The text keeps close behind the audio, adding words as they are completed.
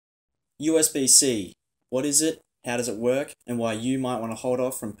USB-C. What is it? How does it work? And why you might want to hold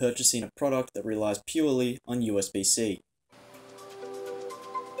off from purchasing a product that relies purely on USB-C.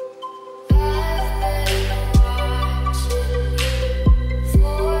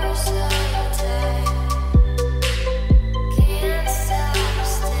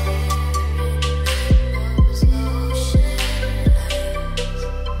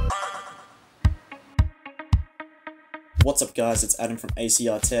 What's up guys, it's Adam from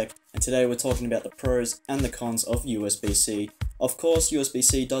ACR Tech, and today we're talking about the pros and the cons of USB-C. Of course,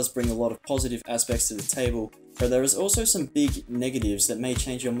 USB-C does bring a lot of positive aspects to the table, but there is also some big negatives that may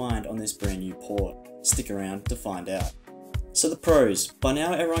change your mind on this brand new port. Stick around to find out. So the pros. By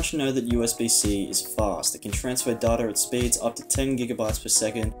now everyone should know that USB-C is fast. It can transfer data at speeds up to 10 gigabytes per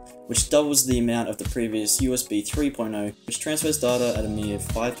second, which doubles the amount of the previous USB 3.0, which transfers data at a mere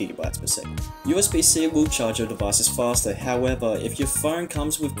 5 gigabytes per second. USB-C will charge your devices faster, however, if your phone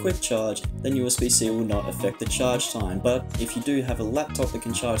comes with quick charge, then USB-C will not affect the charge time, but if you do have a laptop that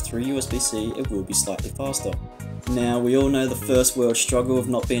can charge through USB-C, it will be slightly faster. Now, we all know the first world struggle of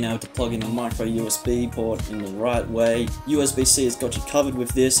not being able to plug in a micro USB port in the right way. USB-C has got you covered with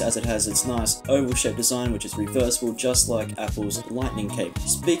this, as it has its nice oval shaped design which is reversible just like Apple's lightning cable.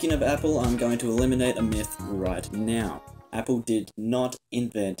 Speaking of Apple, I'm going to eliminate a myth right now. Apple did not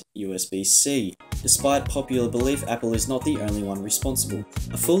invent USB-C. Despite popular belief, Apple is not the only one responsible.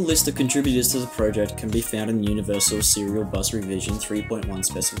 A full list of contributors to the project can be found in Universal Serial Bus Revision 3.1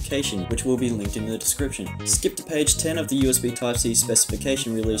 specification, which will be linked in the description. Skip to page 10 of the USB Type-C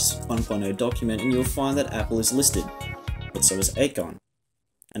specification release 1.0 document and you'll find that Apple is listed, but so is Acorn,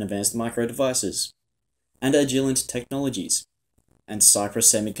 and Advanced Micro Devices, and Agilent Technologies, and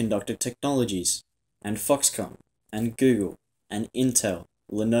Cypress Semiconductor Technologies, and Foxconn, and Google, and Intel,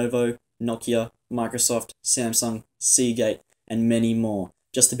 Lenovo, Nokia, Microsoft, Samsung, Seagate, and many more.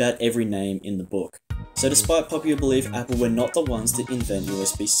 Just about every name in the book. So despite popular belief, Apple were not the ones to invent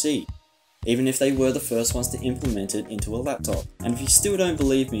USB-C, even if they were the first ones to implement it into a laptop. And if you still don't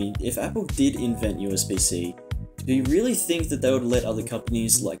believe me, if Apple did invent USB-C, do you really think that they would let other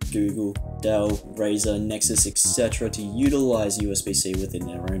companies like Google, Dell, Razer, Nexus, etc. to utilize USB-C within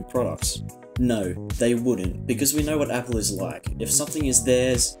their own products? No, they wouldn't, because we know what Apple is like. If something is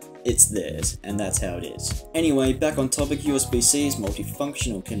theirs, it's theirs, and that's how it is. Anyway, back on topic, USB-C is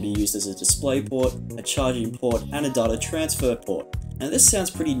multifunctional, can be used as a display port, a charging port, and a data transfer port. Now this sounds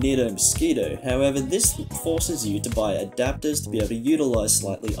pretty neato mosquito, however this forces you to buy adapters to be able to utilize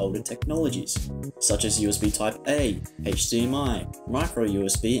slightly older technologies, such as USB Type-A, HDMI, micro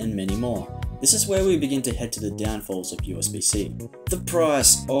USB, and many more. This is where we begin to head to the downfalls of USB-C. The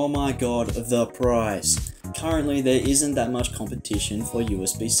price, oh my god, the price. Currently there isn't that much competition for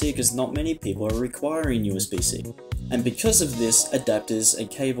USB-C because not many people are requiring USB-C. And because of this, adapters and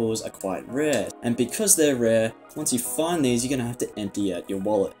cables are quite rare. And because they're rare, once you find these, you're going to have to empty out your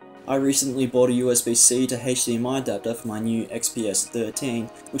wallet. I recently bought a USB-C to HDMI adapter for my new XPS 13,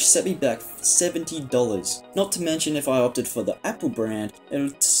 which set me back $70. Not to mention if I opted for the Apple brand, it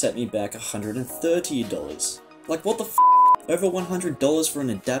would set me back $130. Like what the f***? Over $100 for an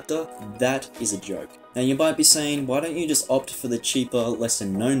adapter? That is a joke. Now you might be saying, why don't you just opt for the cheaper, lesser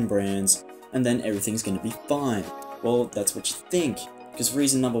known brands, and then everything's gonna be fine? Well, that's what you think. Because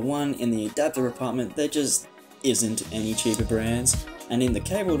reason number one, in the adapter department, there just isn't any cheaper brands. And in the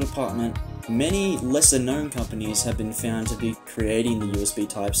cable department, many lesser known companies have been found to be creating the USB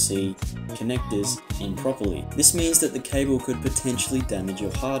Type-C connectors improperly. This means that the cable could potentially damage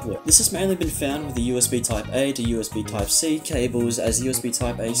your hardware. This has mainly been found with the USB Type-A to USB Type-C cables, as USB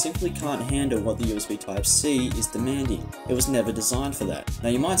Type-A simply can't handle what the USB Type-C is demanding. It was never designed for that. Now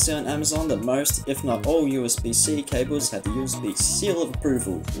you might see on Amazon that most, if not all, USB-C cables have the USB seal of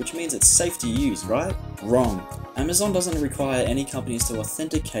approval, which means it's safe to use, right? Wrong. Amazon doesn't require any companies to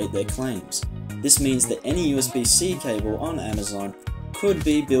authenticate their claims. This means that any USB-C cable on Amazon could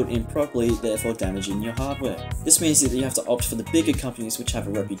be built improperly, therefore damaging your hardware. This means that you have to opt for the bigger companies which have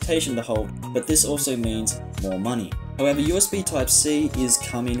a reputation to hold, but this also means more money. However, USB Type-C is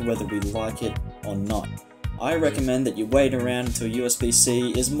coming whether we like it or not. I recommend that you wait around until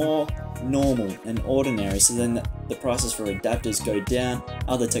USB-C is more normal and ordinary, so then the prices for adapters go down,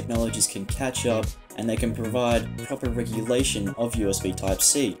 other technologies can catch up, and they can provide proper regulation of USB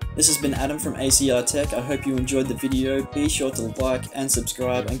Type-C. This has been Adam from ACR Tech. I hope you enjoyed the video. Be sure to like and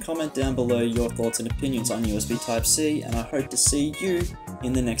subscribe and comment down below your thoughts and opinions on USB Type-C, and I hope to see you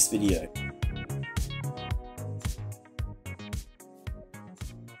in the next video.